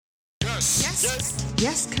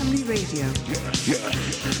Yes Cymru Radio.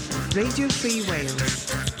 Radio Free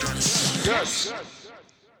Wales.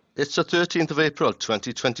 It's the 13th of April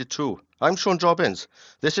 2022. I'm Sean Jobbins.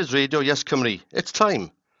 This is Radio Yes Cymru. It's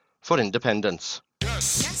time for independence.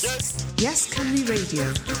 Yes Cymru Radio.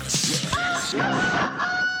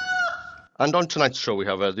 And on tonight's show we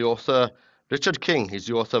have the author Richard King. He's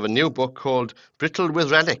the author of a new book called Brittle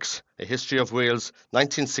with Relics, A History of Wales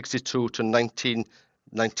 1962 to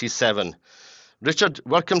 1997. Richard,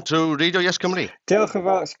 welcome to Radio Yes Cymru. Diolch yn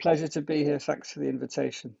fawr, it's a pleasure to be here. Thanks for the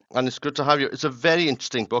invitation. And it's good to have you. It's a very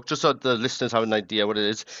interesting book, just so the listeners have an idea what it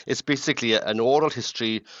is. It's basically an oral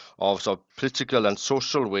history of sort of political and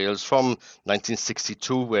social Wales from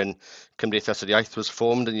 1962, when Cymdeithas yr Iaith was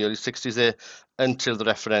formed in the early 60s there, until the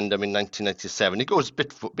referendum in 1997. It goes a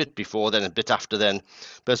bit before then, a bit after then,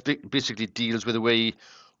 but it basically deals with the way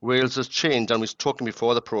Wales has changed. And we were talking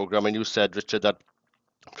before the programme, and you said, Richard, that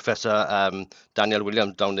Professor Daniel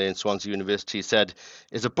Williams down there in Swansea University said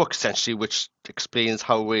is a book essentially which explains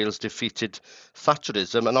how Wales defeated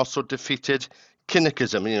Thatcherism and also defeated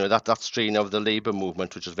Kinnockism, you know, that strain of the Labour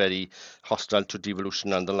movement, which is very hostile to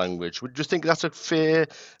devolution and the language. Would you think that's a fair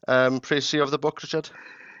praise of the book, Richard?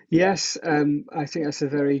 Yes, I think that's a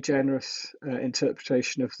very generous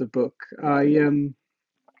interpretation of the book. I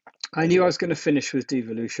knew I was going to finish with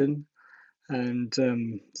devolution and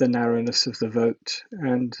the narrowness of the vote.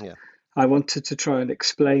 And I wanted to try and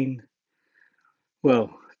explain,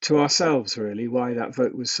 well, to ourselves really, why that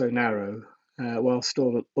vote was so narrow, whilst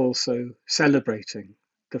also celebrating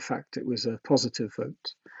the fact it was a positive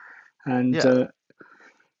vote. And,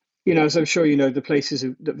 you know, as I'm sure you know, the places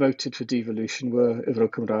that voted for devolution were Ifro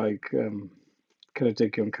Cymraeg,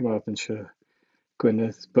 Ceredigion, Carmarthenshire,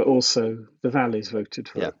 Gwynedd, but also the valleys voted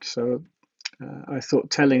for it. So I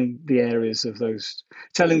thought telling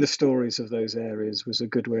the stories of those areas was a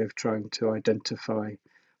good way of trying to identify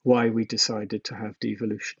why we decided to have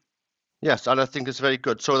devolution. Yes, and I think it's very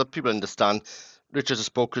good. So that people understand, Richard has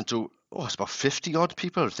spoken to, it's about 50 odd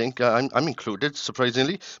people, I think. I'm included,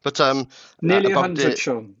 surprisingly. But nearly 100,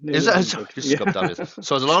 Sean. Is that? So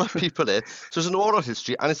there's a lot of people there. So it's an oral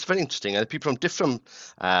history, and it's very interesting. And people from different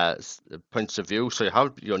points of view. So you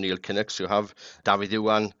have your Neil Kinnock, you have David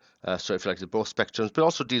Iwan, so if you like, the both spectrums, but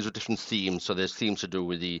also deals with different themes. So there's themes to do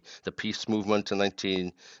with the peace movement in the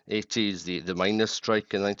 1980s, the miners'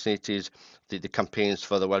 strike in the 1980s, the campaigns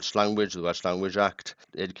for the Welsh language, the Welsh Language Act,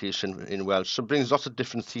 education in Welsh. So it brings lots of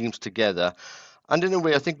different themes together. And in a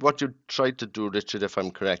way, I think what you tried to do, Richard, if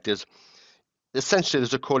I'm correct, is essentially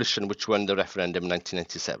there's a coalition which won the referendum in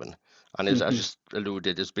 1997. And as I just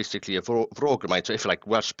alluded, is basically a Frogramaid, so if you like,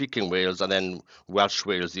 Welsh-speaking Wales and then Welsh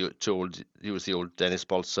Wales, to use the old Dennis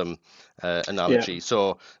Balsam analogy.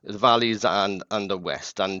 So the valleys and the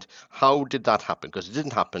west. And how did that happen? Because it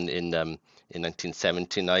didn't happen in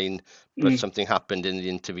 1979, but something happened in the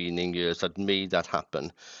intervening years that made that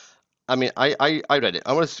happen. I mean, I read it.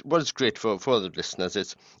 What is great for the listeners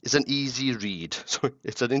is it's an easy read. So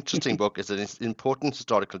it's an interesting book. It's an important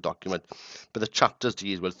historical document, but the chapters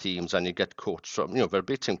deal with themes, and you get quotes from,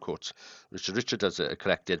 verbatim quotes, which Richard has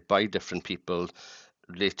collected by different people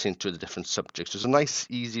relating to the different subjects. It's a nice,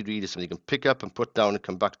 easy read. It's something you can pick up and put down and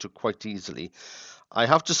come back to quite easily. I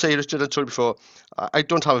have to say, Richard, I told you before, I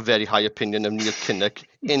don't have a very high opinion of Neil Kinnock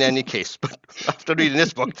in any case, but after reading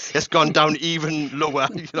this book, it's gone down even lower,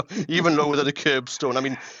 even lower than a curbstone. I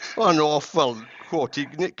mean, what an awful quote.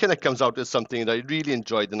 Kinnock comes out with something that I really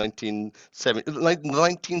enjoyed. The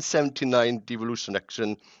 1979 devolution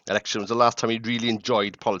election was the last time he really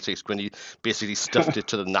enjoyed politics, when he basically stuffed it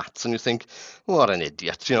to the gnats. And you think, what an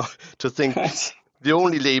idiot, to think... The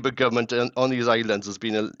only Labour government on these islands has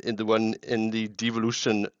been the one in the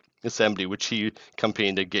devolution assembly, which he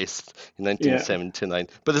campaigned against in 1979.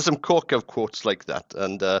 But there's some corker quotes like that,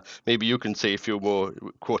 and maybe you can say a few more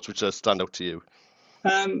quotes which stand out to you.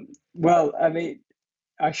 Well, I mean,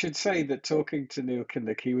 I should say that talking to Neil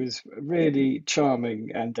Kinnock, he was really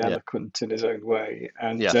charming and eloquent in his own way.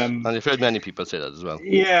 And and I've heard many people say that as well.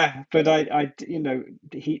 Yeah, but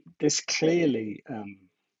this clearly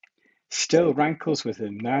still rankles with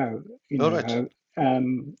him now. I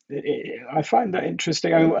find that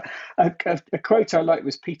interesting. A quote I like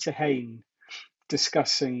was Peter Hain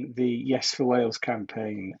discussing the Yes for Wales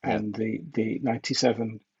campaign and the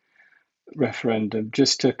 97 referendum,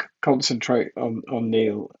 just to concentrate on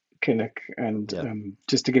Neil Kinnock and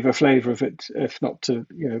just to give a flavour of it, if not to,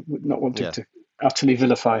 not wanting to utterly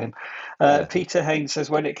vilify him. Peter Hain says,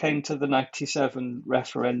 when it came to the 97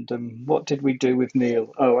 referendum, what did we do with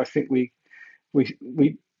Neil? Oh, I think we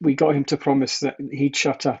got him to promise that he'd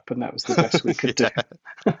shut up, and that was the best we could do.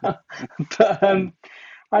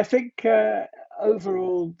 But I think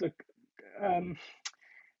overall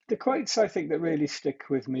the quotes I think that really stick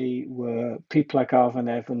with me were people like Arvin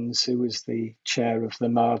Evans, who was the chair of the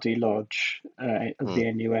Mardy Lodge of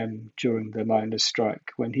the NUM during the miners'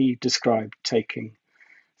 strike, when he described taking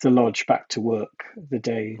the lodge back to work the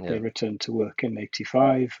day they returned to work in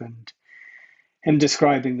 '85, and him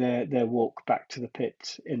describing their walk back to the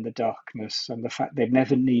pit in the darkness, and the fact they'd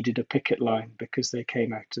never needed a picket line because they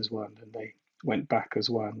came out as one and they went back as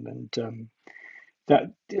one. And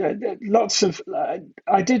lots of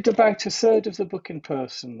I did about a third of the book in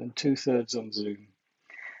person and 2/3 on Zoom,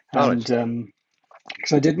 and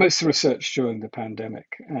because I did most of the research during the pandemic,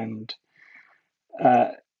 and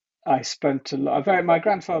I spent a lot. My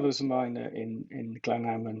grandfather was a miner in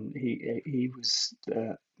Glenham, and he was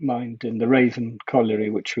mined in the Raven Colliery,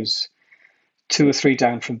 which was 2 or 3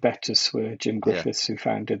 down from Bettus, where Jim Griffiths, who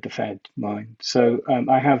founded the Fed, mined. So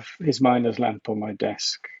I have his miner's lamp on my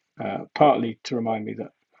desk, partly to remind me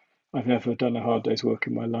that I've never done a hard day's work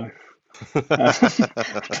in my life.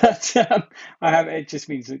 But I have. It just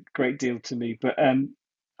means a great deal to me. But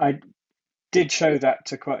I did show that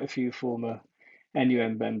to quite a few former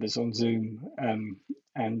NUM members on Zoom,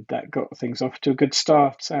 and that got things off to a good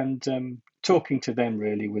start. And talking to them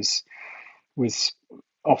really was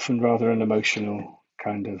often rather an emotional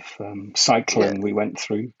kind of cycling we went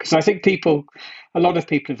through, because I think a lot of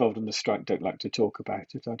people involved in the strike don't like to talk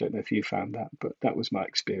about it. I don't know if you found that, but that was my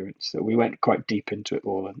experience, that we went quite deep into it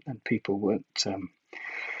all, and people weren't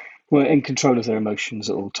in control of their emotions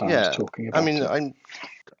at all times talking about it.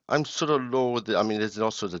 I'm sort of low. There's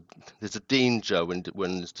also there's a danger when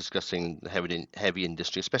it's discussing the heavy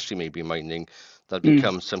industry, especially maybe mining, that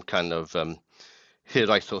becomes some kind of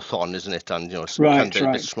hiraethothon, isn't it? And kind of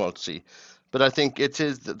a bit schmaltzy. But I think it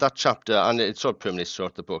is that chapter, and it's sort of permeates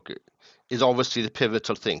throughout the book, is obviously the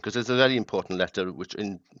pivotal thing, because there's a very important letter,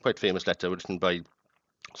 quite famous letter written by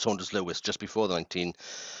Saunders Lewis just before the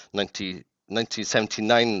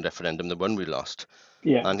 1979 referendum, the one we lost.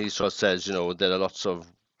 And he sort of says, there are lots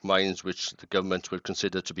of mines which the government will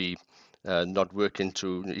consider to be not working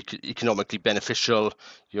to economically beneficial.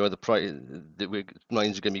 The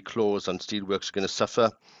mines are going to be closed and steelworks are going to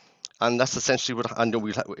suffer. And that's essentially what. And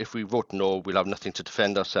if we vote no, we'll have nothing to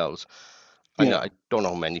defend ourselves. And I don't know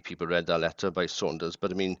how many people read that letter by Saunders,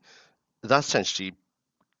 but I mean, that essentially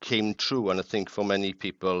came true. And I think for many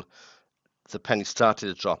people, the penny started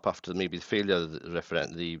to drop after maybe the failure of the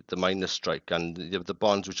referendum, the miners' strike, and the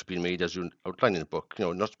bonds which have been made, as you outline in the book.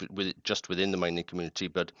 Not just within the mining community,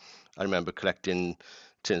 but I remember collecting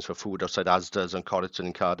tins for food outside Asda's on Corrigan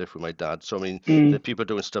in Cardiff with my dad. So I mean, there are people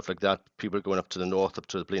doing stuff like that. People going up to the north, up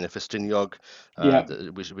to the Blaenau Ffestiniog,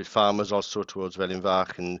 with farmers also towards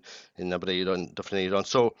Felinfach and in Aberaeron, Dyffryn.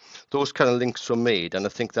 So those kind of links were made, and I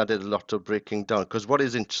think that did a lot of breaking down. Because what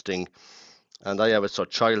is interesting, and I have a sort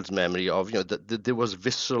of child's memory of, that there was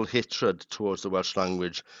visceral hatred towards the Welsh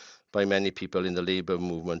language by many people in the Labour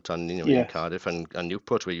movement and in Cardiff and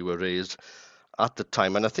Newport, where you were raised at the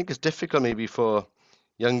time. And I think it's difficult maybe for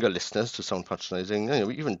younger listeners, to sound patronising,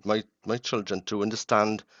 even my children, to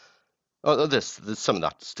understand. There's some of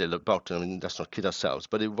that still about. I mean, let's not kid ourselves,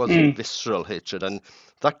 but it was visceral hatred, and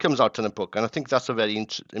that comes out in a book. And I think that's a very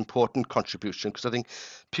important contribution, because I think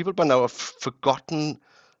people by now have forgotten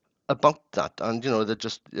about that, and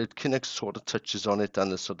Kinnock sort of touches on it,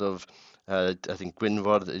 and the sort of I think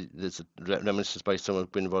Gwynfor, there's reminiscences by some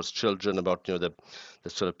of Gwynfor's children about the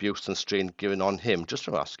sort of abuse and strain given on him just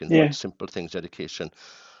from asking very simple things, education.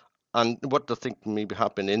 And what I think maybe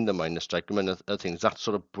happened in the miners' strike, I mean, I think that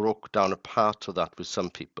sort of broke down a part of that with some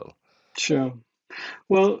people. Sure.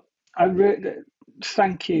 Well,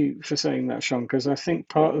 thank you for saying that, Sean, because I think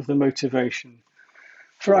part of the motivation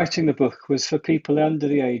for writing the book was for people under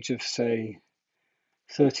the age of, say,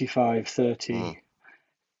 35, 30.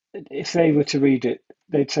 If they were to read it,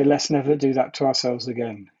 they'd say, let's never do that to ourselves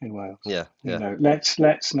again in Wales.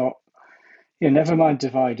 Let's not, never mind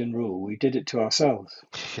divide and rule. We did it to ourselves,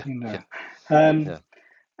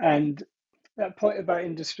 And that point about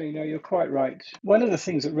industry, you're quite right. One of the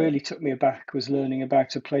things that really took me aback was learning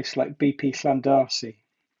about a place like BP Llandarcy.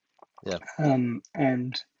 And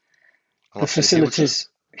the facilities,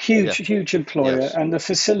 huge employer, and the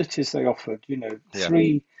facilities they offered,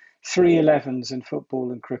 three 11s in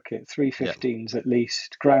football and cricket, 3 15s at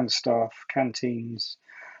least, ground staff, canteens,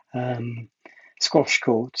 squash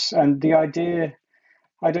courts. And the idea,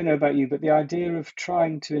 I don't know about you, but the idea of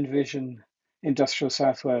trying to envision industrial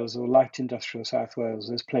South Wales or light industrial South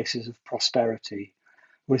Wales as places of prosperity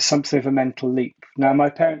was something of a mental leap. Now,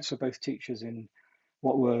 my parents were both teachers in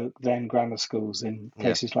what were then grammar schools in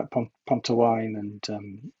places like Pont-y-Waun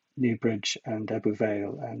and Newbridge and Ebbw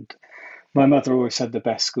Vale. And my mother always said the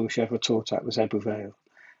best school she ever taught at was Ebbw Vale.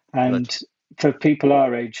 And Right. for people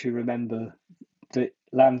our age who remember the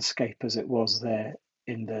landscape as it was there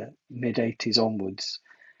in the mid 80s onwards,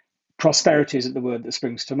 prosperity isn't the word that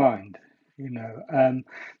springs to mind, you know.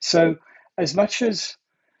 So as much as,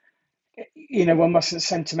 you know, one mustn't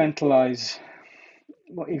sentimentalize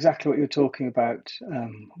exactly what you're talking about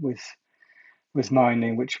with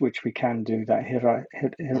mining, which we can do that.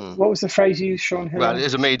 What was the phrase you used, Sean? Well,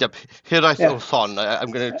 it's a made up Yeah. Hiraethon.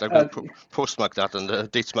 I'm gonna postmark that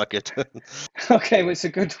and dates mark it. Okay, well, it's a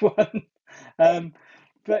good one.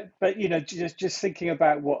 But you know, just thinking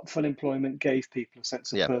about what full employment gave people a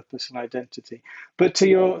sense of Yeah. purpose and identity. But to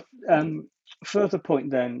your further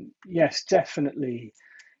point, then, yes, definitely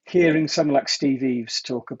hearing someone like Steve Eaves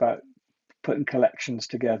talk about putting collections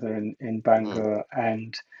together in Bangor,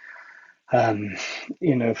 and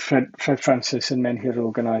you know, Fred Francis and Menhir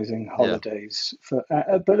organising holidays for,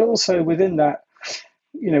 but also within that,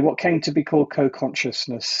 you know, what came to be called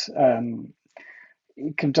co-consciousness.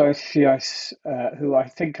 Cymdeithas, who I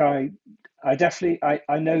think I definitely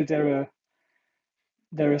I know there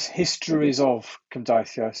are histories of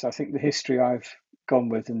Cymdeithas. I think the history I've gone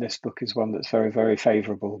with in this book is one that's very, very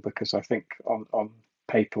favourable, because I think on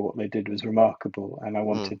paper what they did was remarkable, and I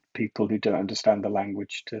wanted people who don't understand the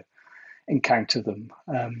language to encounter them.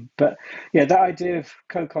 But yeah, that idea of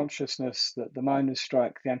co-consciousness, that the miners'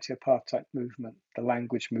 strike, the anti-apartheid movement, the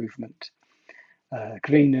language movement,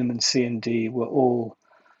 Greenham and C&D were all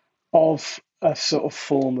of a sort of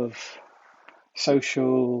form of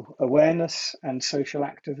social awareness and social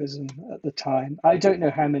activism at the time. I don't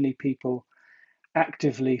know how many people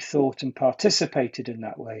actively thought and participated in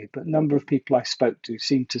that way, but a number of people I spoke to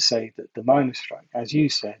seemed to say that the miners' strike, as you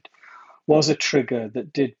said, was a trigger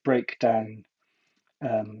that did break down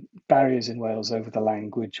barriers in Wales over the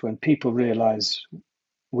language, when people realised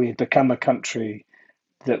we had become a country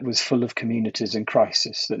that was full of communities in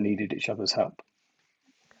crisis that needed each other's help.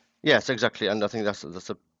 Yes, exactly, and I think that's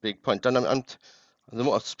a big point. And the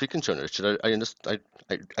more I'm speaking to you, Richard,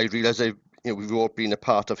 I realise we've all been a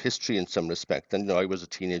part of history in some respect. And I was a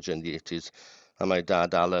teenager in the 80s, and my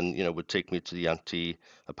dad Alan, would take me to the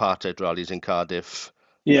anti-apartheid rallies in Cardiff,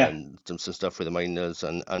 and some stuff with the miners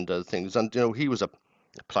and other things. And he was a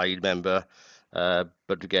Plaid member,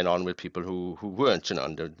 but again on with people who weren't.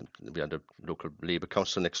 And we had a local Labour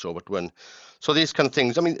council next door, but when. So these kind of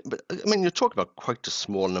things. I mean, you talk about quite a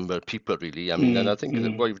small number of people, really. I mean, and I think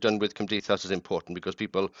that what you've done with Cymdeithas is important, because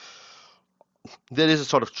people. There is a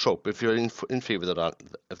sort of trope. If you're in favour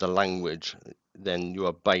of the language, then you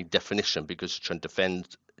are by definition, because you're trying to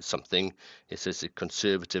defend something, it's a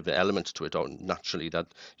conservative element to it, or naturally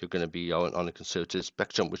that you're going to be on a conservative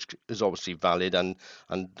spectrum, which is obviously valid and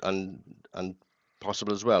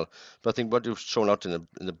possible as well. But I think what you've shown out in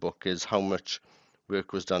the book is how much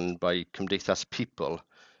work was done by Cymdeithas people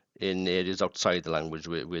in areas outside the language,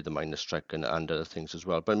 with the miners' strike and other things as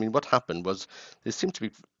well. But I mean, what happened was there seemed to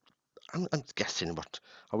be, I'm guessing, what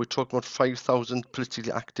are we talking about, 5,000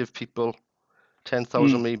 politically active people,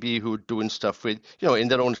 10,000 maybe, who are doing stuff with, in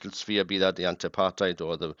their own little sphere, be that the anti-apartheid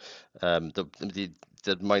or the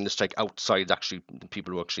miners' strike outside, actually the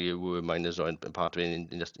people who actually were miners or part of an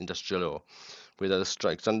industrial or with other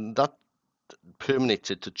strikes, and that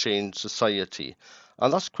permeated to change society.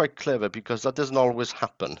 And that's quite clever, because that doesn't always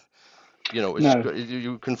happen. No.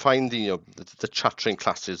 You can find the chattering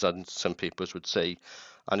classes, and some papers would say,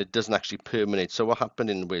 and it doesn't actually permeate. So what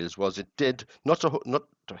happened in Wales was it did not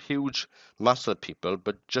a huge mass of people,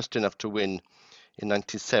 but just enough to win in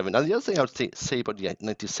 97. And the other thing I would say about the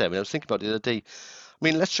 97, I was thinking about it the other day. I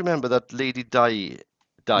mean, let's remember that Lady Di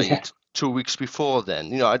died 2 weeks before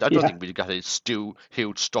then. I don't think we got a huge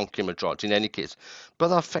stonking majority in any case.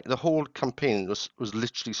 But the whole campaign was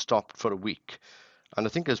literally stopped for a week. And I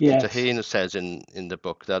think, as Peter Hain says in the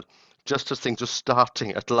book, that just as things were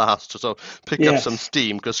starting at last to sort of pick up some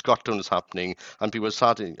steam, because Scotland was happening and people were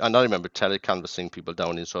starting, and I remember telecanvassing people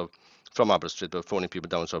down in sort of from Aberystwyth, but phoning people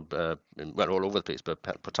down sort of all over the place, but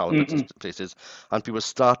Port Talbot places, and people were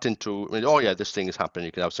starting to, oh yeah, this thing is happening,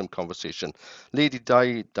 you can have some conversation. Lady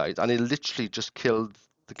Di died, and it literally just killed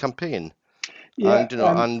the campaign.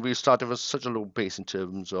 And we started with such a low base in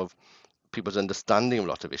terms of people's understanding of a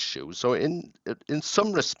lot of issues. So in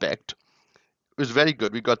some respect, it was very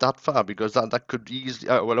good we got that far, because that could easily,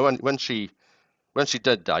 when she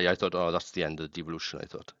did die, I thought, oh, that's the end of the devolution.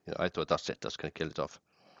 I thought that's it, that's going to kill it off.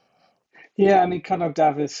 Yeah, I mean, Conor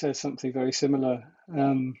Davies says something very similar.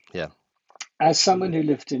 As someone who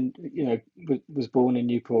lived in, was born in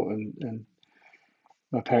Newport, and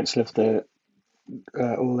my parents lived there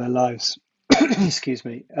all their lives, excuse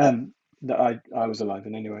me, that I was alive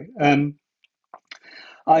in anyway.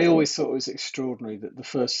 I always thought it was extraordinary that the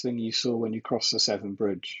first thing you saw when you crossed the Severn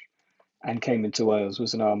Bridge and came into Wales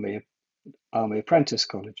was an army apprentice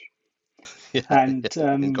college. Yeah, And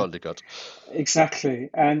in Caldicot. exactly,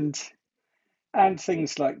 and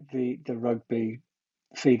things like the rugby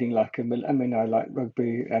feeling like a I mean, I like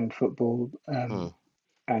rugby and football, Mm.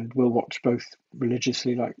 and will watch both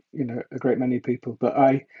religiously, like a great many people. But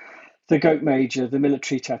the Goat Major, the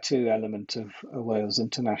military tattoo element of Wales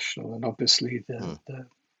International, and obviously the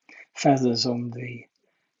feathers on the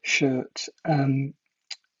shirt.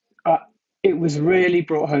 Uh, it was really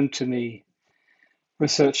brought home to me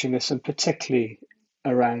researching this, and particularly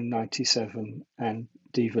around 97 and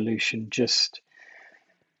devolution, just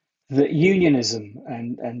that unionism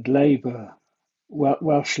and labour,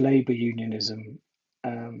 Welsh labour unionism,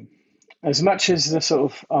 um, as much as the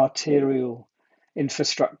sort of arterial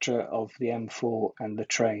infrastructure of the M4 and the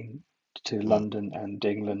train to London and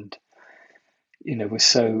England, was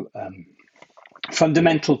so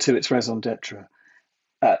fundamental to its raison d'etre.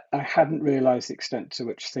 I hadn't realised the extent to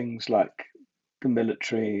which things like the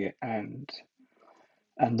military and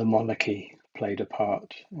the monarchy played a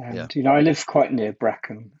part. Yeah, And I live quite near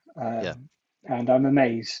Brecon, yeah. and I'm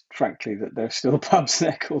amazed, frankly, that there are still pubs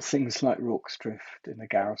there called things like Rorke's Drift in a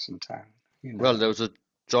garrison town. Well, there was a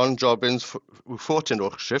John Jobbins who fought in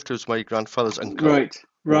Orchestra, who was my grandfather's uncle, Right,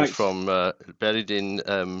 who was right, from buried in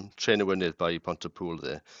Trainerwynydd by Pontypool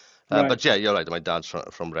there. But right. yeah, you're right. My dad's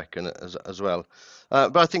from Wrekin as well.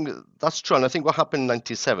 But I think that's true. And I think what happened in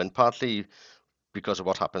 '97, partly because of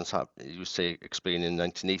what happens, you say, explained in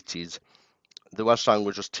 1980s, the Welsh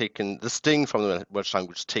language was taken, the sting from the Welsh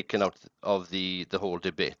language was taken out of the whole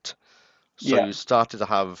debate. So Yeah, you started to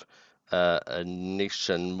have a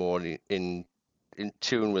nation more in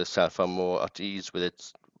tune with itself and more at ease with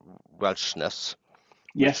its Welshness,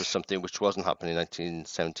 which was yes, something which wasn't happening in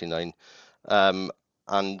 1979.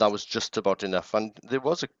 And that was just about enough. And there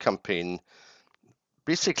was a campaign,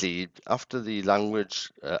 basically, after the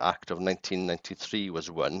Language Act of 1993 was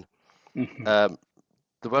won, hmm um,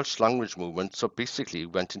 the Welsh language movement so basically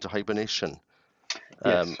went into hibernation.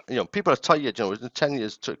 yes, People are tired. In 10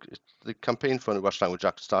 years, the campaign for the Welsh Language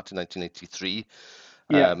Act started in 1983.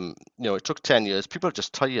 yeah, It took 10 years. People are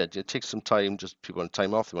just tired. It takes some time. Just people want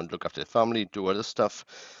time off. They want to look after their family, do other stuff.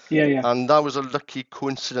 yeah, yeah, And that was a lucky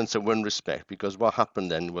coincidence in one respect, because what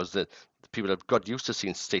happened then was that people had got used to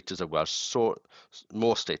seeing status of Welsh, so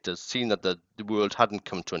more status, seeing that the world hadn't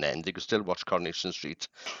come to an end. They could still watch Coronation Street.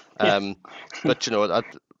 yeah, But,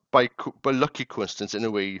 by lucky coincidence, in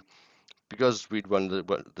a way, because we'd won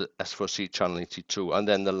the S4C Channel 82 and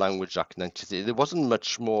then the Language Act 93, there wasn't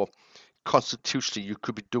much more constitutionally you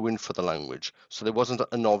could be doing for the language. So there wasn't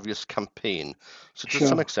an obvious campaign. So to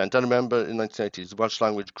some sure, extent, I remember in 1980s, the Welsh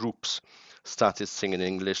language groups started singing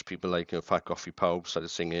English. People like Fat Coffee Pawb started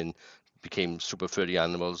singing, became Super Furry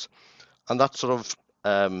Animals. And that sort of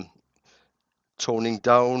toning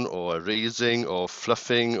down or raising or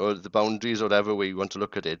fluffing or the boundaries or whatever way you want to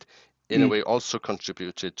look at it, in a mm, way also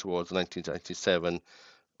contributed towards the 1997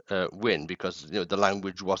 win, because the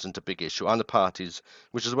language wasn't a big issue, and the parties,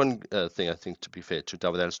 which is one thing I think, to be fair to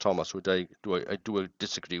David Ellis-Thomas, who I do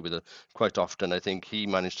disagree with quite often. I think he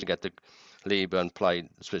managed to get the Labour and Plaid,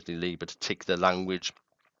 especially Labour, to take the language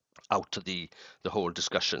out of the whole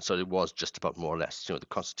discussion. So it was just about more or less, the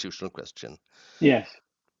constitutional question. yes,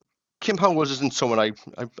 Kim Howells isn't someone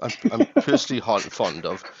I'm personally fond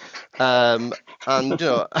of, and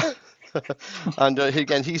and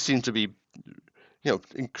again, he seemed to be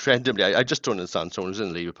incredibly. I just don't understand someone who's in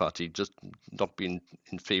the Labour Party just not being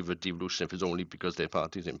in favour of devolution if it's only because their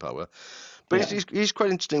party's in power. But yeah, he's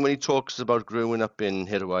quite interesting when he talks about growing up in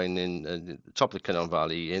Hirwaun, in the top of the Cynon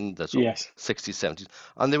Valley, in the sort of yes, 60s, 70s,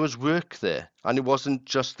 and there was work there, and it wasn't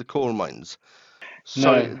just the coal mines.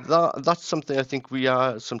 So no, that's something I think we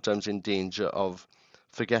are sometimes in danger of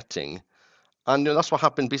forgetting. And that's what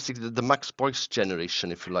happened, basically, the Max Boyce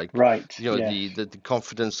generation, if you like. right, yes, The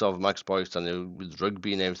confidence of Max Boyce, and with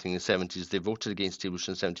rugby and everything in the 70s, they voted against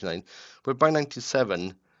devolution in 79. But by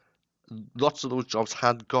 97, lots of those jobs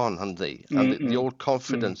had gone, hadn't they? And the mm-mm, old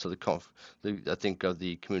confidence of I think, of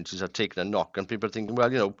the communities had taken a knock, and people are thinking,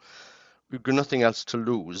 well, we've got nothing else to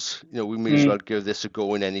lose. We may as well mm, give this a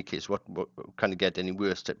go in any case. What can it get any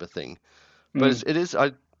worse, type of thing? But mm, it is.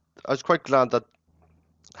 I was quite glad that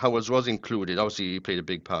Howells was included. Obviously, he played a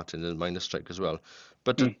big part in the miners' strike as well.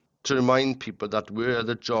 But mm, to remind people that were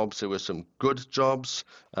the jobs, there were some good jobs.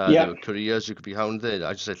 There yeah, were careers you could be hound there.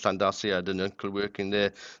 I just said Llandasi, I had an uncle working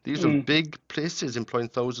there. These were mm, big places employing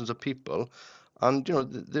thousands of people. And,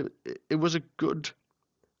 it was a good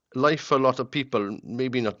life for a lot of people,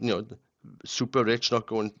 maybe not, super rich, not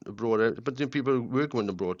going abroad, but people were going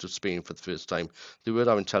abroad to Spain for the first time. They were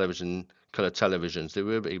having colour televisions. They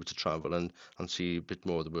were able to travel and see a bit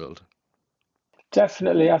more of the world.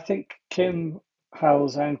 Definitely. I think Kim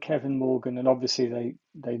Howells and Kevin Morgan, and obviously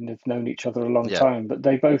they've known each other a long Yeah. time, but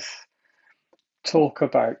they both talk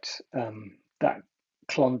about that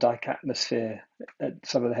Klondike atmosphere at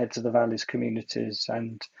some of the heads of the Valleys communities,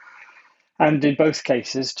 and in both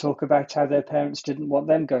cases talk about how their parents didn't want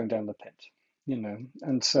them going down the pit,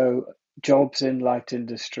 and so jobs in light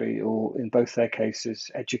industry, or in both their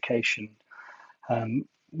cases, education,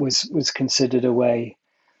 was considered a way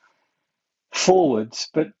forwards.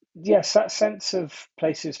 But yes, that sense of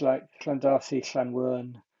places like Llandarthy,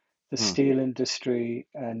 Llanwern, the steel industry,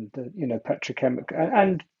 and the petrochemical,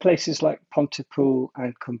 and places like Pontypool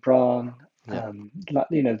and Cwmbran,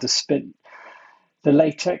 the spin, the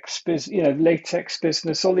latex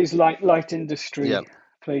business, all these light industry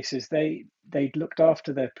places. They looked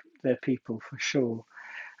after their people for sure,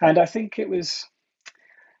 and I think it was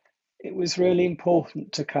really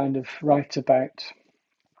important to kind of write about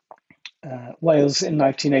Wales in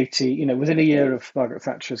 1980. Within a year of Margaret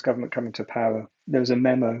Thatcher's government coming to power, there was a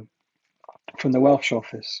memo from the Welsh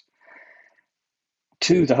office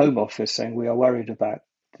to the Home Office saying, we are worried about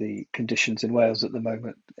the conditions in Wales at the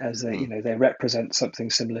moment, as they they represent something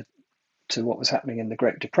similar to what was happening in the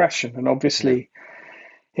Great Depression. And obviously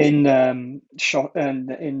in Shotton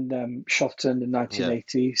in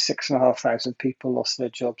 1980, 6,500 people lost their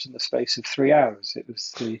jobs in the space of 3 hours. It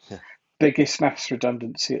was the biggest mass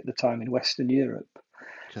redundancy at the time in Western Europe.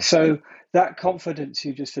 So that confidence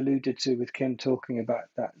you just alluded to, with Kim talking about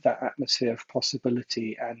that atmosphere of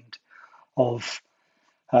possibility and of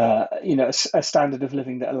a standard of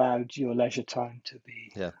living that allowed your leisure time to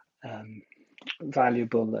be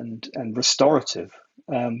valuable and restorative,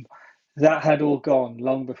 that had all gone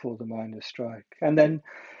long before the miners' strike. And then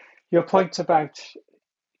your point about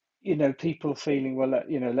people feeling, well,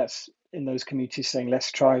 let's, in those communities, saying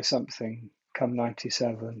let's try something come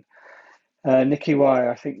 97. Nicky Wire,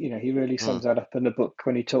 I think he really sums that up in the book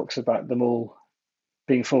when he talks about them all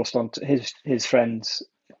being forced onto his friends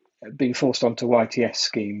being forced onto YTS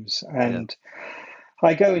schemes. And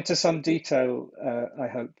I go into some detail, I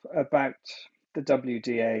hope, about the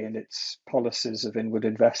WDA and its policies of inward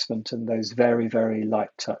investment and those very, very light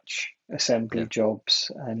touch assembly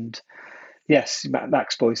jobs. And yes,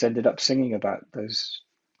 Max Boyce ended up singing about those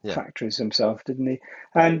factories himself, didn't he?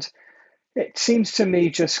 And it seems to me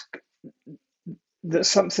just that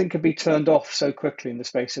something could be turned off so quickly in the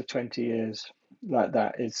space of 20 years like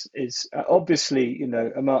that is obviously,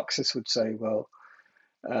 a Marxist would say, well,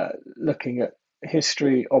 looking at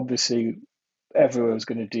history, obviously everyone was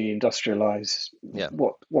going to deindustrialize.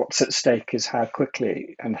 What's at stake is how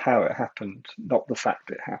quickly and how it happened, not the fact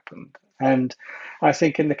it happened. And I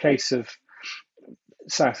think in the case of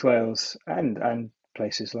South Wales and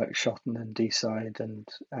places like Shotton and Deeside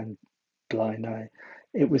and Blaenau,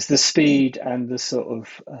 it was the speed and the sort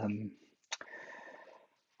of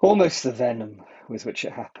almost the venom with which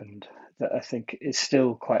it happened that I think is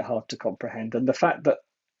still quite hard to comprehend. And the fact that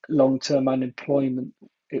long-term unemployment,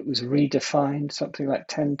 it was redefined something like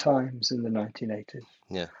 10 times in the 1980s,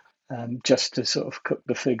 just to sort of cook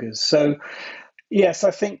the figures. So yes,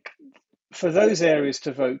 I think for those areas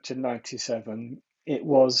to vote in 97, it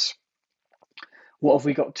was, what have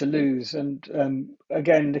we got to lose? And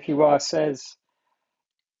again, Nicky Wire says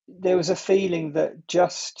there was a feeling that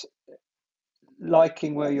just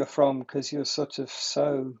liking where you're from because you're sort of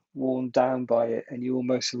so worn down by it and you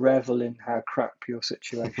almost revel in how crap your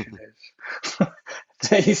situation is.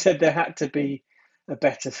 So he said there had to be a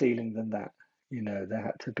better feeling than that. There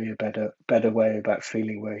had to be a better way about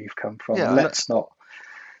feeling where you've come from. Yeah, let's not.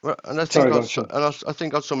 Well, and I think I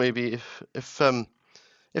think also maybe if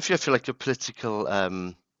you feel like your political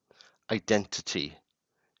identity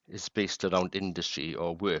is based around industry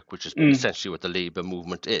or work, which is essentially what the Labour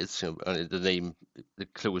movement is, and the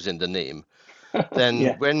clue is in the name,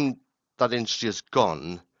 then when that industry is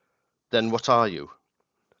gone, then what are you?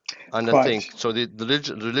 And I think so. The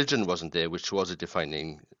religion wasn't there, which was a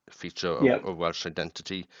defining feature of Welsh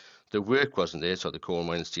identity. The work wasn't there, so the coal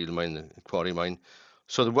mine, steel mine, the quarry mine.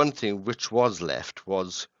 So the one thing which was left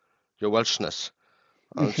was your Welshness.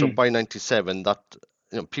 And so by 97, that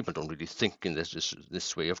people don't really think in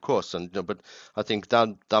this way, of course, and but I think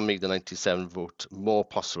that made the 97 vote more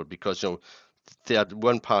possible because they had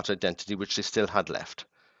one part identity which they still had left.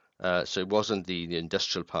 So it wasn't the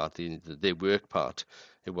industrial part, the work part.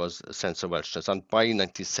 It was a sense of Welshness. And by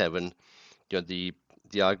 97, the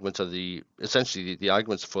arguments of essentially the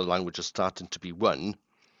arguments for the language are starting to be won.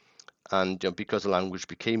 and because the language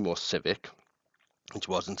became more civic, it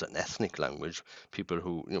wasn't an ethnic language.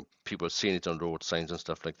 People seeing it on road signs and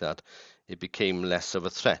stuff like that, it became less of a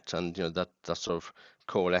threat, and that sort of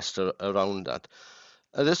coalesced around that.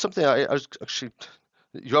 There's something I was actually,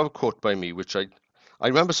 you have a quote by me which I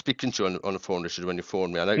remember speaking to you on the phone, Richard, when you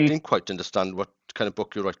phoned me, and I didn't quite understand what kind of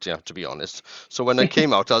book you're writing, to be honest. So when I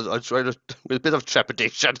came out, I was with a bit of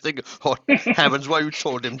trepidation, thinking, oh heavens, why you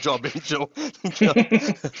told him jobbing, so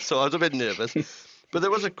I was a bit nervous. But there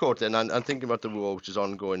was a quote then, and thinking about the war which is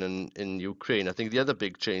ongoing in Ukraine, I think the other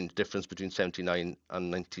big difference between 79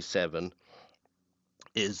 and 97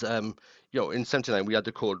 is, in 79 we had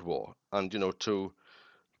the Cold War, and to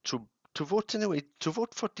to vote in a way, to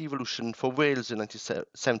vote for devolution for Wales in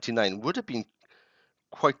 1979 would have been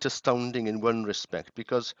quite astounding in one respect,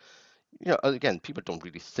 because again, people don't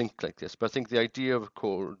really think like this, but I think the idea of a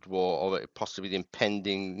Cold War, or possibly the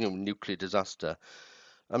impending nuclear disaster,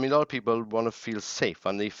 I mean, a lot of people want to feel safe,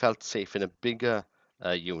 and they felt safe in a bigger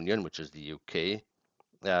union, which is the UK,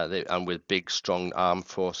 and with big, strong armed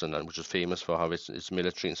force, and which is famous for how it's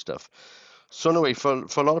military and stuff. So in a way, for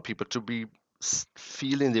a lot of people to be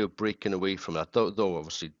feeling they were breaking away from that, though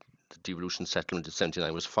obviously the devolution settlement in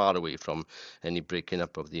 79 was far away from any breaking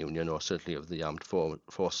up of the union, or certainly of the armed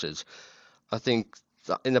forces. I think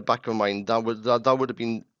that in the back of my mind, that would have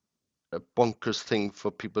been a bonkers thing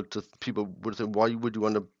for people would think, why would you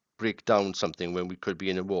want to break down something when we could be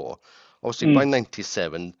in a war? Obviously, by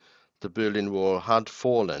 97, the Berlin Wall had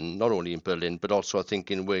fallen, not only in Berlin, but also I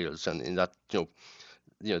think in Wales, and in that, the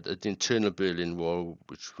internal Berlin Wall,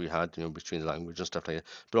 which we had, between the language and stuff like that.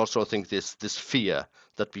 But also I think this fear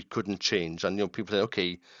that we couldn't change, and people say,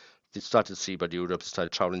 okay, they started to see about Europe, they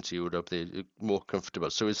started traveling to Europe, they're more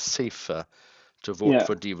comfortable, so it's safer to vote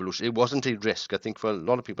for devolution. It wasn't a risk. I think for a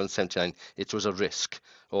lot of people in 79, it was a risk,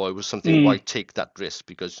 or it was something, why take that risk?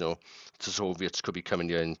 Because, the Soviets could be coming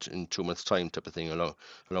here in 2 months' time, type of thing, along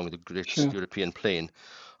the great European plain.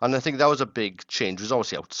 And I think that was a big change. It was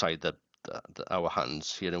obviously outside our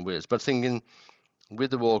hands here in Wales. But thinking, with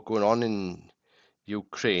the war going on in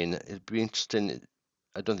Ukraine, it'd be interesting.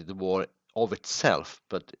 I don't think the war of itself,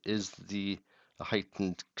 but is a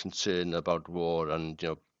heightened concern about war, and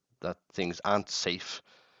that things aren't safe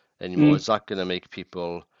anymore. Is that going to make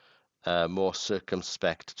people more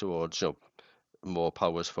circumspect towards more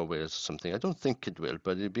powers for Wales or something? I don't think it will,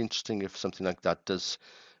 but it'd be interesting if something like that does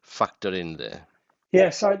factor in there.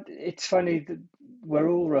 Yes, it's funny that we're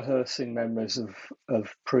all rehearsing memories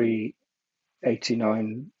of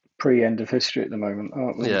pre-89, pre-end of history at the moment,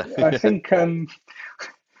 aren't we? Yeah. I think, I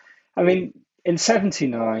mean, in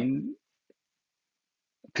 79,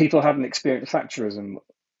 people hadn't experienced Thatcherism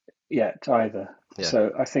yet either. Yeah.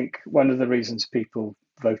 So I think one of the reasons people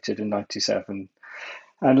voted in 97,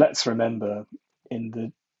 and let's remember, in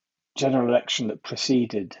the general election that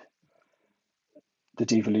preceded the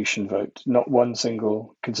devolution vote, not one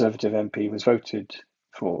single Conservative MP was voted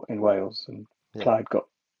for in Wales, and Plaid got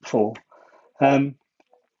 4.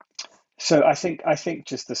 So I think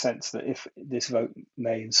just the sense that if this vote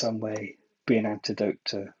may in some way be an antidote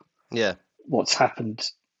to what's happened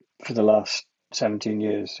for the last 17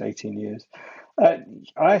 years, 18 years.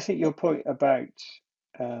 I think your point about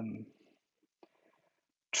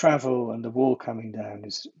travel and the wall coming down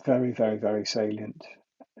is very, very, very salient.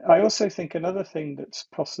 I also think another thing that's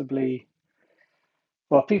possibly,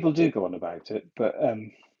 well, people do go on about it, but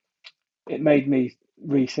it made me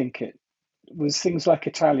rethink it, was things like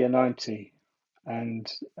Italia 90 and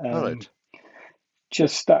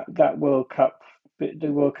just that World Cup,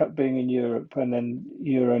 the World Cup being in Europe, and then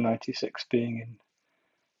Euro 96 being in,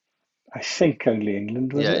 I think, only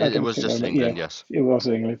England. Was it? It was just England, yes. It was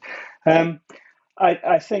England.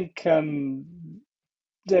 I think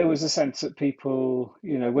there was a sense that people,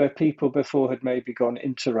 where people before had maybe gone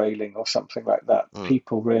interrailing or something like that,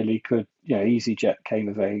 people really could, EasyJet came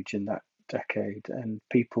of age in that decade, and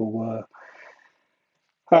people were,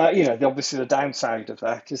 obviously the downside of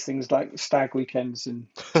that is things like stag weekends in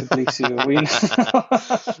Tbilisi or Wien.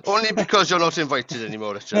 Only because you're not invited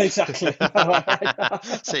anymore, Richard. Exactly.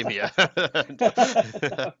 Same here.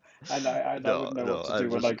 And I wouldn't know what to do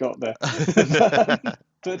when I got there.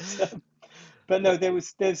 But no,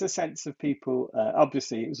 there's a sense of people.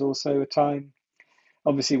 Obviously, it was also a time.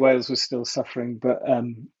 Obviously, Wales was still suffering, but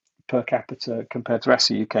per capita compared to the rest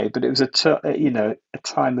of the UK. But it was a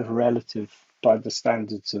time of relative, by the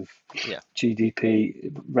standards of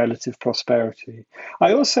GDP, relative prosperity.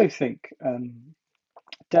 I also think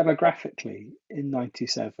demographically in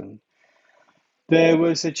 97, there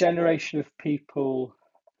was a generation of people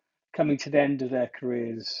coming to the end of their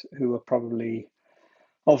careers who were probably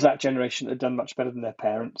of that generation that had done much better than their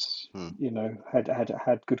parents, Mm.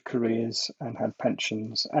 had good careers and had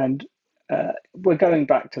pensions. And we're going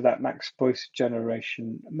back to that Max Boyce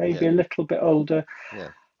generation, maybe Yeah. a little bit older.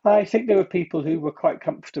 Yeah. I think there were people who were quite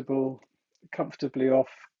comfortable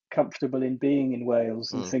in being in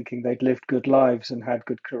Wales and Mm. thinking they'd lived good lives and had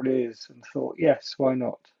good careers and thought, yes, why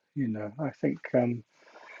not? I think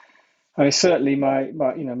certainly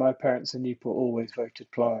my parents in Newport always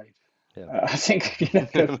voted Plaid. Yeah. I think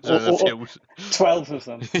So a or few. 12 of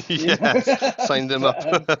them, Yeah. Sign them up.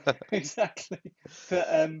 exactly.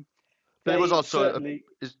 But But it was they also certainly,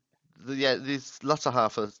 these latter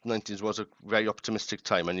half of the 90s was a very optimistic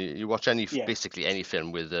time, and you watch yes, basically any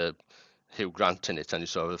film with Hugh Grant in it, and you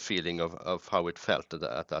saw a feeling of how it felt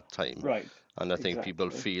at that time. right, And I think people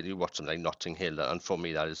exactly. feel, you watch something like Notting Hill, and for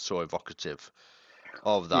me that is so evocative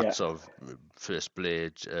of that Yeah, sort of first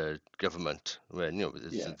Blair government, when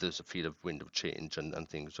yeah. there's a feel of wind of change and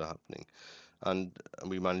things are happening, and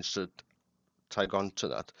we managed to tag on to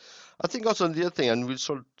that. I think also the other thing, and we'll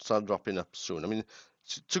sort of start wrapping up soon. I mean,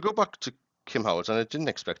 to go back to Kim Howells, and I didn't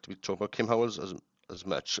expect to be talking about Kim Howells as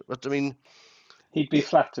much, but I mean, He'd be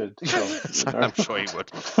flattered, John. I'm sure he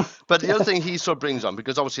would. But the other thing he sort of brings on,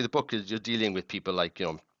 because obviously the book is, you're dealing with people like,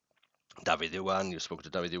 David Iwan, you spoke to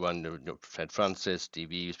David Iwan, Fred Francis,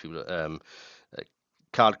 Steve Eves, people,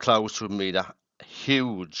 Karl Klaus, who made a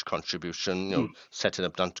huge contribution, setting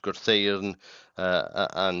up Dant Gwrtheyrn,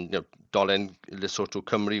 and Dolen Lesotho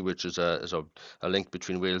Cymru, which is a link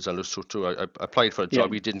between Wales and Lesotho. I applied for a job,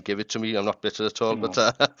 Yeah. he didn't give it to me. I'm not bitter at all,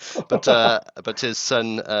 Oh. but his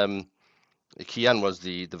son Kian was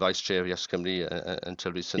the vice chair of Yes Cymru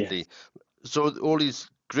until recently. Yes. So all these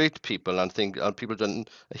great people, and people have done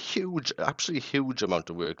a absolutely huge amount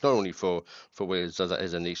of work, not only for Wales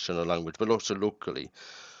as a nation or language, but also locally.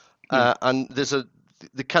 And there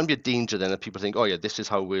can be a danger then that people think, oh yeah, this is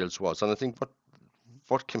how Wales was. And I think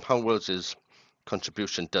what Kim Howells'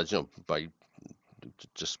 contribution does, by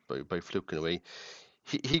fluking away,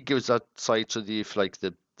 he gives that side to the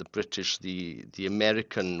British, the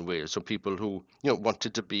American Wales, so people who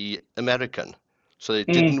wanted to be American. So they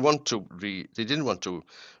didn't want to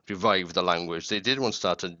revive the language. They didn't want to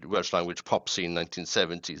start a Welsh language pop scene in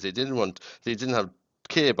 1970s. They didn't have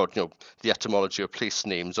care about the etymology of place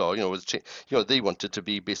names, or they wanted to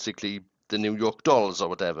be basically the New York Dolls or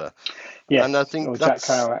whatever. Yes. And I think or that's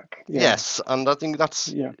Jack Kerouac. Yeah. yes, and I think that's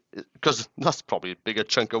Yeah. because that's probably a bigger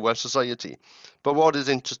chunk of Welsh society. But what is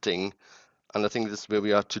interesting, and I think this is where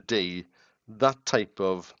we are today, that type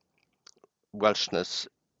of Welshness,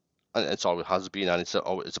 and it's always has been, and it's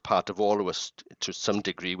a part of all of us to some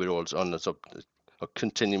degree. We're all on a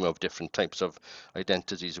continuum of different types of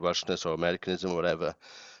identities, Welshness or Americanism or whatever.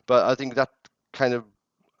 But I think that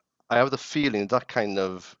I have the feeling that kind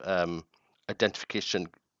of identification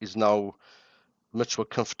is now much more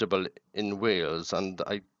comfortable in Wales. And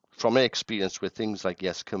from my experience with things like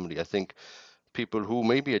Yes Cymru, I think people who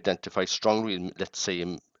maybe identify strongly in, let's say,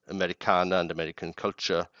 Americana and American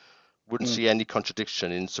culture wouldn't see any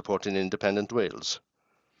contradiction in supporting independent Wales.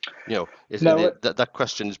 No, that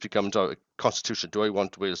question has become a constitution. Do I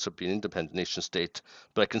want Wales to be an independent nation state,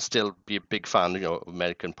 but I can still be a big fan, of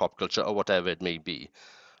American pop culture or whatever it may be?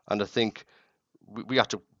 And I think we have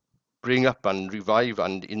to bring up and revive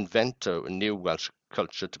and invent a new Welsh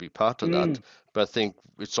culture to be part of that. But I think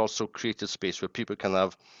it's also created space where people can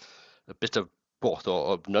have a bit of both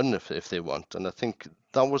or none if they want. And I think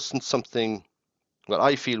that wasn't something, well,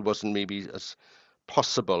 I feel wasn't maybe as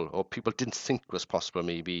possible, or people didn't think was possible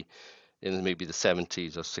maybe in maybe the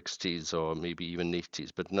 70s or 60s or maybe even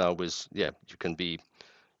 80s. But now you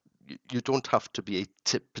don't have to be a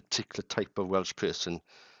particular type of Welsh person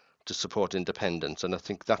to support independence, and I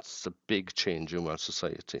think that's a big change in Welsh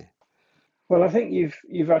society. Well, I think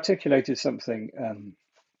you've articulated something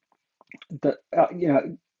that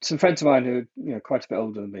some friends of mine who are quite a bit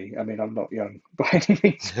older than me. I mean, I'm not young by any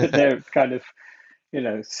means, but they're kind of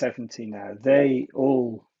 70 now. They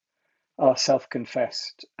all are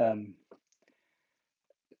self-confessed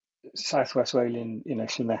Southwest Walian,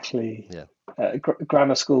 Llanelli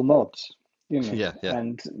grammar school mods, Yeah.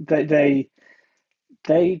 and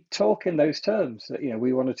they talk in those terms that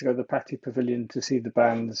we wanted to go to the Patty Pavilion to see the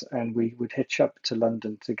bands, and we would hitch up to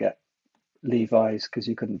London to get Levi's because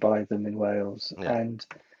you couldn't buy them in Wales, and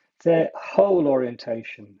their whole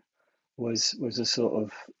orientation was a sort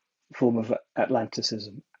of form of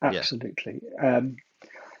Atlanticism, absolutely.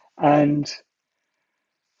 And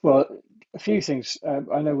well, a few things.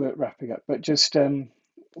 I know we're wrapping up, but just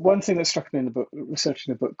one thing that struck me in the book,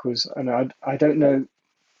 researching the book, was, and I don't know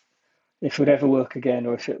if it would ever work again,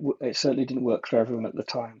 or if it certainly didn't work for everyone at the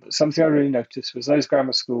time. But something I really noticed was those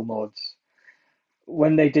grammar school mods,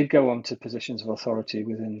 when they did go on to positions of authority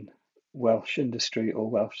within Welsh industry or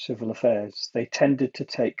Welsh civil affairs, they tended to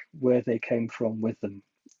take where they came from with them.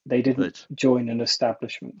 They didn't join an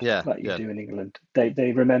establishment like you do in England.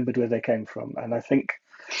 They remembered where they came from. And I think,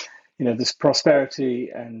 this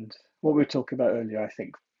prosperity and what we were talking about earlier, I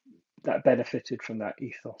think that benefited from that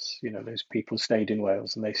ethos. Those people stayed in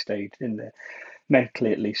Wales, and they stayed in there,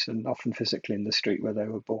 mentally at least, and often physically in the street where they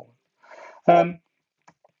were born.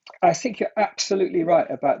 I think you're absolutely right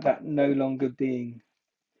about that no longer being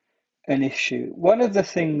an issue. One of the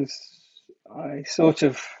things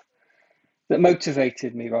that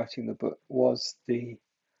motivated me writing the book was the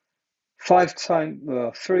 3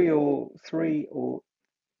 or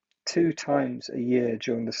 2 times a year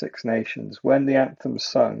during the Six Nations, when the anthem's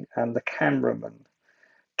sung and the cameraman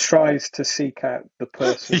tries to seek out the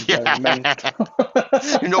person going mental.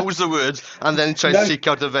 He knows the words and then tries to seek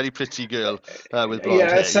out a very pretty girl with blonde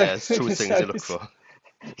hair. It's 2 things you look for.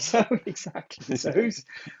 So exactly. So who's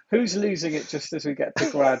losing it just as we get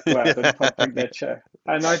to grab and pumping their chair?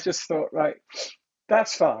 And I just thought, right,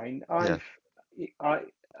 that's fine.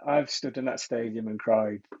 I've stood in that stadium and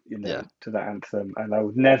cried, to that anthem, and I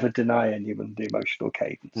would never deny anyone the emotional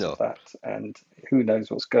cadence of that. And who knows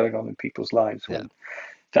what's going on in people's lives when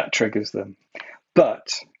that triggers them.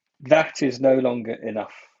 But that is no longer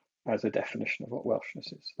enough as a definition of what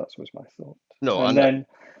Welshness is. That was my thought.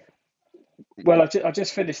 I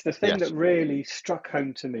just finished. The thing that really struck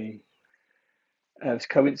home to me, it's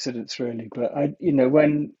coincidence really, but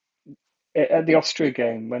when at the Austria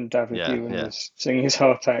game, when David Ewan was singing his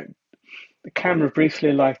heart out, the camera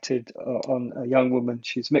briefly lighted on a young woman.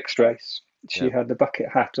 She's mixed race. She had the bucket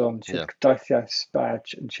hat on. She had a Daithias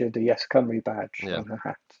badge, and she had a Yes Cymru badge on her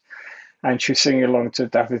hat. And she was singing along to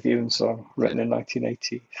David Ewan's song, written in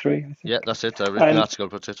 1983, I think. Yeah, that's it. I read an article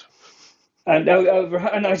about it. And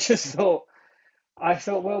I just thought,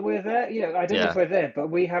 well, we're there. I don't know if we're there, but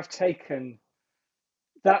we have taken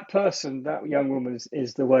that person, that young woman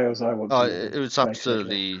is the Wales I want to be. It was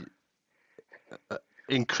absolutely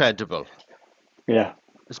incredible. Yeah.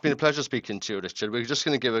 It's been a pleasure speaking to you, Richard. We're just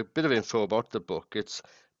going to give a bit of info about the book. It's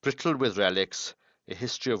Brittle with Relics, A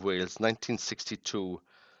History of Wales,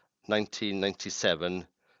 1962-1997,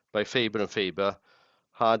 by Faber and Faber,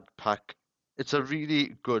 hardback. It's a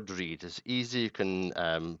really good read. It's easy. You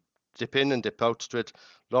can dip in and dip out to it.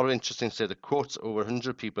 A lot of interesting stuff. The quotes over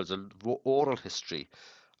 100 people's oral history.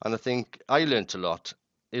 And I think I learned a lot.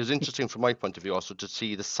 It was interesting from my point of view also to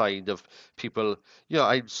see the side of people,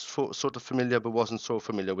 I'm sort of familiar but wasn't so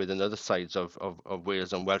familiar with, and other sides of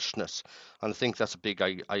Wales and Welshness. And I think that's a big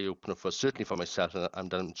eye-opener certainly for myself,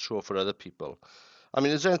 and I'm sure for other people. I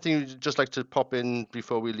mean, is there anything you'd just like to pop in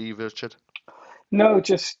before we leave, Richard? No,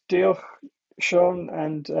 just diolch, Sean,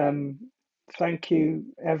 and thank you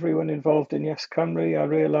everyone involved in Yes Cymru. I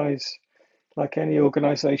realise, like any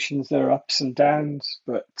organisations, there are ups and downs,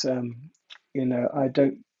 but I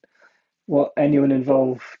don't want anyone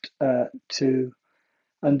involved to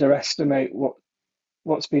underestimate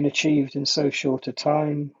what's been achieved in so short a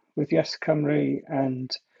time with Yes Cymru,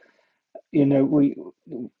 and we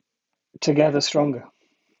together stronger.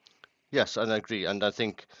 Yes, and I agree, and I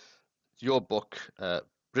think your book,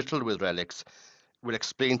 Brittle with Relics, will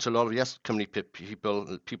explain to a lot of Yes Cymru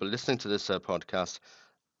people listening to this podcast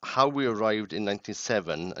how we arrived in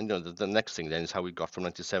 1997, and the next thing then is how we got from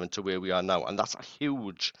 1997 to where we are now, and that's a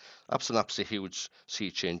huge, absolutely huge sea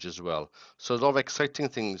change as well. So there's a lot of exciting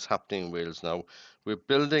things happening in Wales now. We're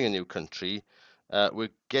building a new country. We're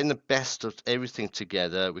getting the best of everything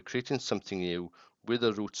together. We're creating something new with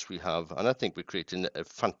the roots we have, and I think we're creating a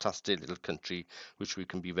fantastic little country which we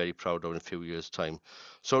can be very proud of in a few years' time.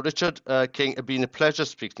 So Richard King, it's been a pleasure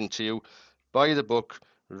speaking to you. Buy the book,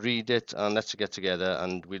 read it, and let's get together,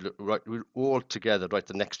 and we'll all together write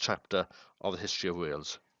the next chapter of the history of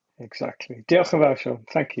Wales. Exactly. Diolch yn fawr, Sean.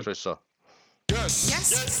 Thank you. Croeso. Yes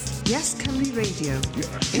Cymru Radio.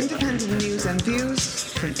 Independent news and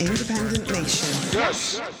views from independent nation.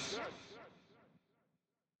 Yes.